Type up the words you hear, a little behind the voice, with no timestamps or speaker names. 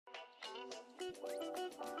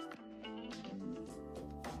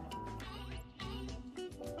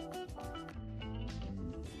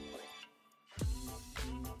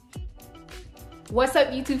What's up,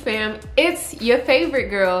 YouTube fam? It's your favorite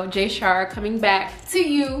girl, Jay Shar, coming back to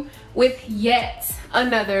you with yet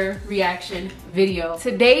another reaction video.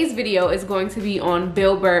 Today's video is going to be on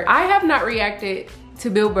Bill Burr. I have not reacted to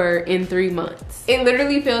Bill Burr in 3 months. It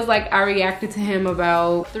literally feels like I reacted to him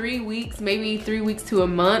about 3 weeks, maybe 3 weeks to a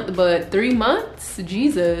month, but 3 months?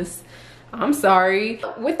 Jesus. I'm sorry.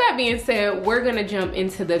 With that being said, we're gonna jump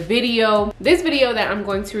into the video. This video that I'm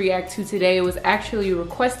going to react to today was actually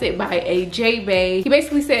requested by a Jay Baes. He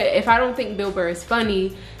basically said if I don't think Bill Burr is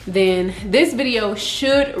funny, then this video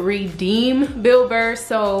should redeem Bill Burr.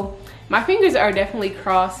 So my fingers are definitely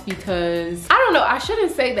crossed because, I don't know, I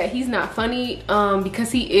shouldn't say that he's not funny because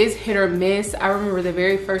he is hit or miss. I remember the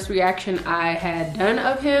very first reaction I had done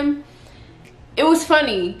of him. It was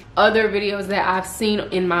funny. Other videos that I've seen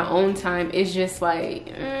in my own time is just like,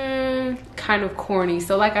 kind of corny.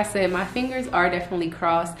 So like I said, my fingers are definitely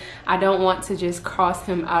crossed. I don't want to just cross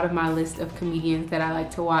him out of my list of comedians that I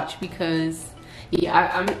like to watch because,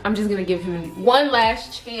 yeah, I'm just gonna give him one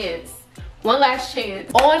last chance. One last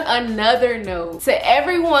chance. On another note, to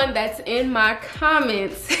everyone that's in my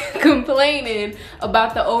comments complaining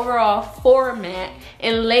about the overall format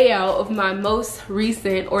and layout of my most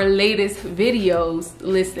recent or latest videos,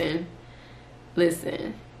 listen.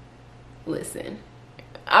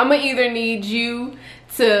 I'ma either need you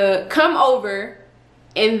to come over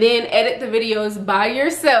and then edit the videos by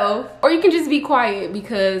yourself, or you can just be quiet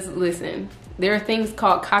because, listen, there are things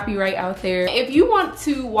called copyright out there. If you want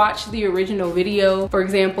to watch the original video, for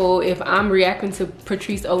example, if I'm reacting to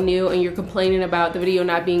Patrice O'Neal and you're complaining about the video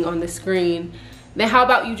not being on the screen, then how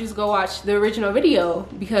about you just go watch the original video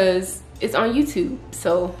because it's on YouTube.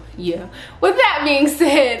 So yeah, with that being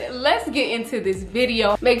said, let's get into this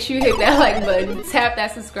video. Make sure you hit that like button, tap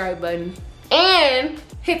that subscribe button, and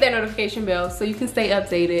hit that notification bell so you can stay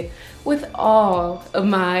updated with all of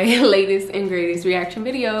my latest and greatest reaction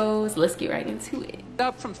videos. Let's get right into it.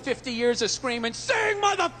 Up from 50 years of screaming, "Sing,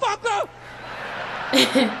 motherfucker!"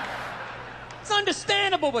 It's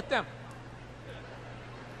understandable with them.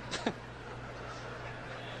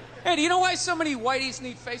 Hey, do you know why so many whiteys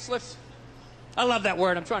need facelifts? I love that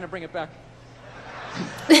word. I'm trying to bring it back.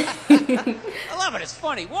 I love it. It's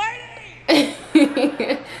funny.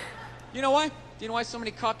 Whitey! You know why? Do you know why so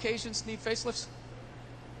many Caucasians need facelifts?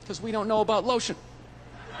 Because we don't know about lotion.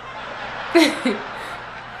 See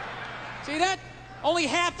that? Only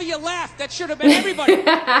half of you laughed. That should have been everybody.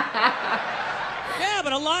 Yeah,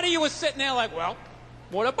 but a lot of you were sitting there like, well,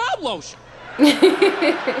 what about lotion?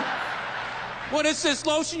 What is this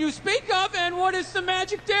lotion you speak of, and what is the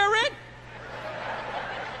magic therein?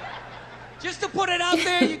 Just to put it out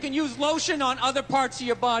there, you can use lotion on other parts of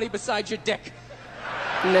your body besides your dick.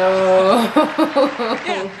 No.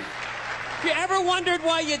 Yeah. If you ever wondered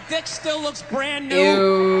why your dick still looks brand new,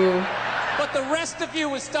 Ew. but the rest of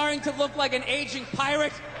you is starting to look like an aging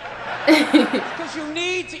pirate, because you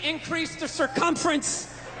need to increase the circumference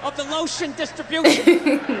of the lotion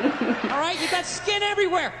distribution. All right? You got skin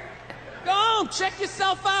everywhere. Go home, check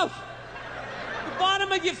yourself out. The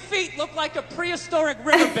bottom of your feet look like a prehistoric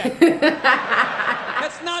riverbed.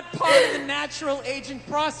 That's not part of the natural aging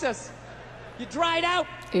process. You dried out.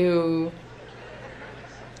 Ew.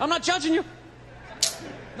 I'm not judging you.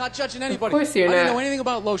 Not judging anybody. Of course you're not. I didn't know anything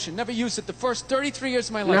about lotion. Never used it the first 33 years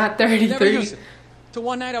of my life. Not 33. Never used it. Till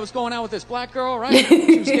one night I was going out with this black girl, right?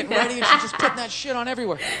 She was getting ready and she was just putting that shit on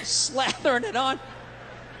everywhere. Slathering it on.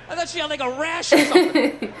 I thought she had like a rash or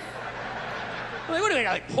something. I'm like, what do they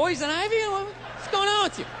got, like poison ivy? What's going on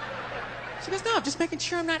with you? She goes, no, I'm just making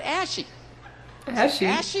sure I'm not ashy. Ashy?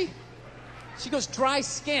 Ashy? She goes, dry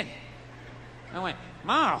skin. I went,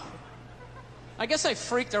 wow. I guess I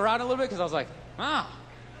freaked her out a little bit because I was like, wow.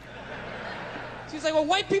 She's like, well,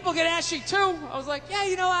 white people get ashy too. I was like, yeah,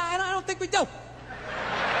 you know, I don't think we do.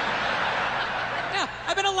 Yeah,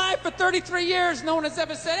 I've been alive for 33 years. No one has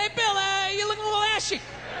ever said, hey, Bill, you look a little ashy.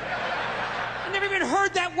 I never even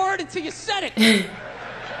heard that word until you said it.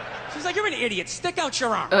 She's like, you're an idiot. Stick out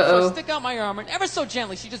your arm. So I stick out my arm, and ever so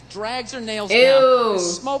gently, she just drags her nails down. The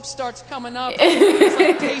smoke starts coming up. It's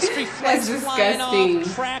like pastry flakes flying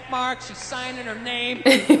off, track marks. She's signing her name.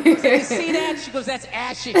 I was like, you see that? She goes, that's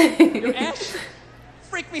ashy. You're ashy?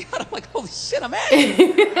 Freak me out. I'm like, holy shit, I'm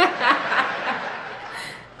ashy.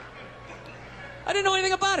 I didn't know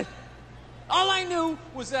anything about it. All I knew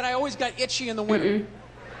was that I always got itchy in the winter.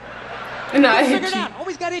 I figured out.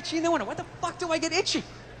 Always got itchy in the winter. What the fuck do I get itchy?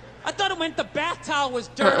 I thought it meant the bath towel was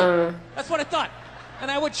dirty. That's what I thought.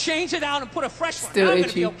 And I would change it out and put a fresh one. Now I'm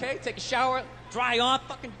gonna be okay. Take a shower, dry off,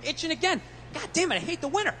 fucking itching again. God damn it, I hate the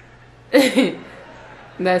winter.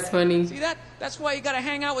 That's funny. See that? That's why you gotta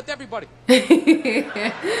hang out with everybody.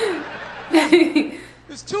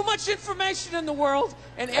 There's too much information in the world,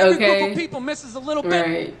 and every group of people misses a little bit.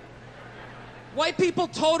 Right. White people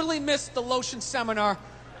totally missed the Lotion seminar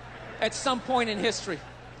at some point in history.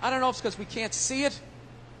 I don't know if it's because we can't see it.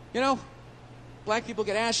 You know, black people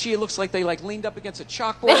get ashy. It looks like they leaned up against a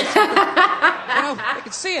chalkboard or something. You know, they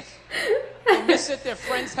can see it. They miss it. Their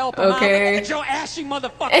friends help them out. Look at your ashy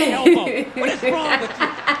motherfucking elbow. What is wrong with you?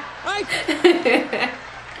 Right?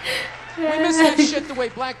 We miss that shit the way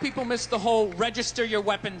black people miss the whole register your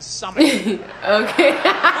weapons summit. Right?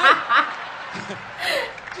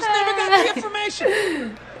 Just never got the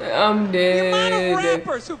information. I'm dead. The amount of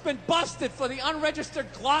rappers who've been busted for the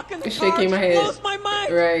unregistered Glock in the shaking car my head. blows my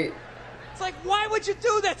mind. Right. It's like, why would you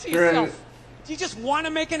do that to yourself? Right. Do you just want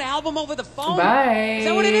to make an album over the phone? Bye. Is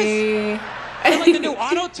that what it is? Is that like the new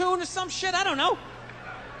auto-tune or some shit? I don't know.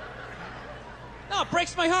 No, it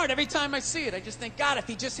breaks my heart every time I see it. I just think, God, if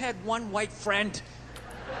he just had one white friend.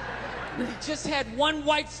 If he just had one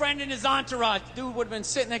white friend in his entourage, dude would have been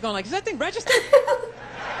sitting there going like, is that thing registered?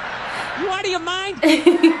 You out of your mind? Get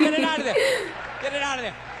it out of there. Get it out of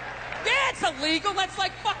there. Yeah, it's illegal. That's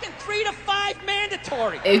like fucking 3 to 5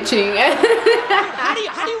 mandatory. Itching. How do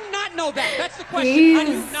you not know that? That's the question. How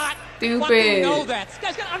do you not fucking know that? This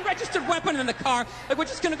guy's got an unregistered weapon in the car. Like, we're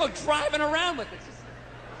just gonna go driving around with it.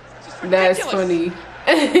 It's just ridiculous. That's funny.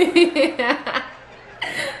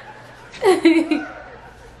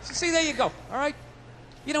 So see, there you go. All right,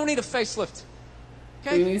 you don't need a facelift.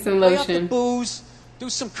 Okay, you need some lay off lotion. the booze, do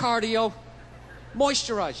some cardio,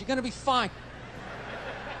 moisturize. You're gonna be fine.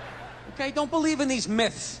 Okay, don't believe in these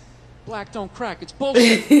myths. Black don't crack. It's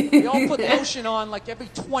bullshit. We all put lotion on like every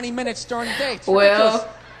 20 minutes during the day. It's ridiculous.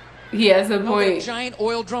 He has a They point. have a giant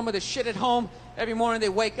oil drum of the shit at home. Every morning they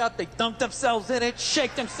wake up, they dunk themselves in it,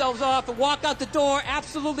 shake themselves off, and walk out the door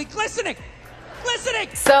absolutely glistening. Glistening!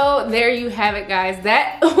 So there you have it, guys.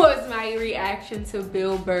 That was my reaction to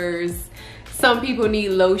Bill Burr's Some People Need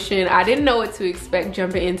Lotion. I didn't know what to expect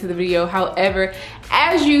jumping into the video. However,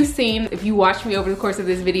 as you've seen, if you watch me over the course of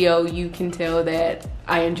this video, you can tell that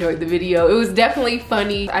I enjoyed the video. It was definitely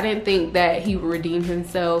funny. I didn't think that he would redeem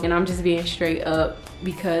himself, and I'm just being straight up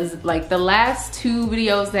because like the last 2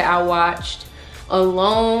 videos that I watched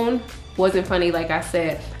alone wasn't funny, like I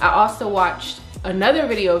said. I also watched another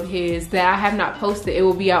video of his that I have not posted. It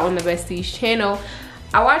will be out on the Besties channel.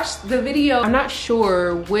 I watched the video, I'm not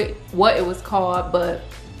sure what it was called, but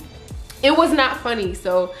it was not funny.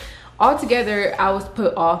 So altogether, I was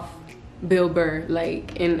put off Bill Burr,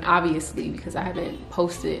 like, and obviously because I haven't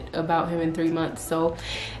posted about him in 3 months. So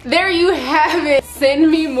there you have it.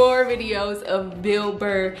 Send me more videos of Bill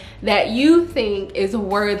Burr that you think is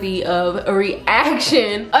worthy of a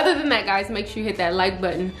reaction. Other than that, guys, make sure you hit that like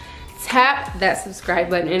button, tap that subscribe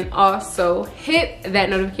button, and also hit that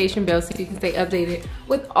notification bell so you can stay updated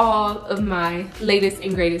with all of my latest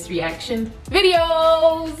and greatest reaction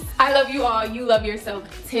videos. I love you all. You love yourself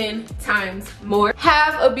 10 times more.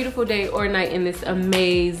 Have a beautiful day or night in this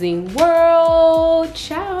amazing world.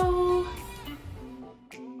 Ciao.